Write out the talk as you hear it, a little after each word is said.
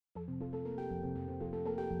The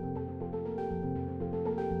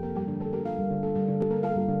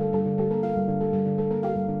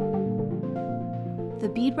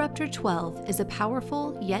Bead Ruptor 12 is a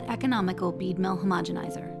powerful yet economical bead mill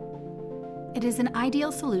homogenizer. It is an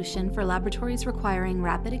ideal solution for laboratories requiring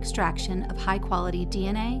rapid extraction of high-quality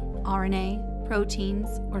DNA, RNA,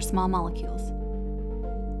 proteins, or small molecules.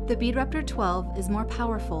 The Bead Ruptor 12 is more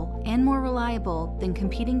powerful and more reliable than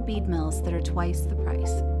competing bead mills that are twice the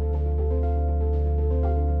price.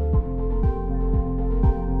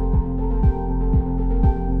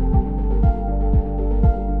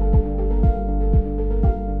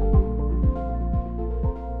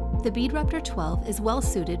 The Bead Ruptor 12 is well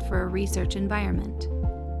suited for a research environment.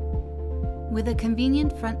 With a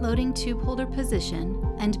convenient front-loading tube holder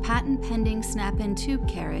position and patent-pending snap-in tube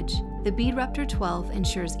carriage, the Bead Ruptor 12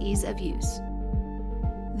 ensures ease of use.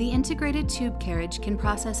 The integrated tube carriage can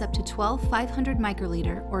process up to 12 500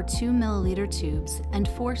 microliter or 2 milliliter tubes and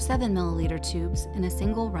 4 7 milliliter tubes in a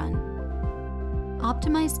single run.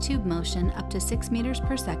 Optimized tube motion up to 6 meters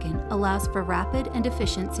per second allows for rapid and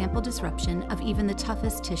efficient sample disruption of even the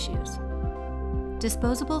toughest tissues.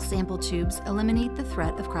 Disposable sample tubes eliminate the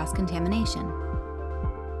threat of cross-contamination.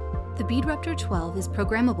 The Bead Ruptor 12 is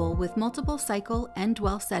programmable with multiple cycle and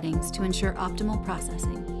dwell settings to ensure optimal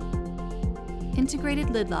processing.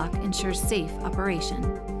 Integrated lid lock ensures safe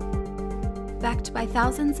operation. Backed by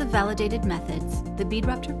thousands of validated methods, the Bead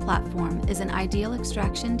Ruptor platform is an ideal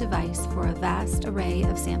extraction device for a vast array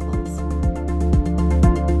of samples.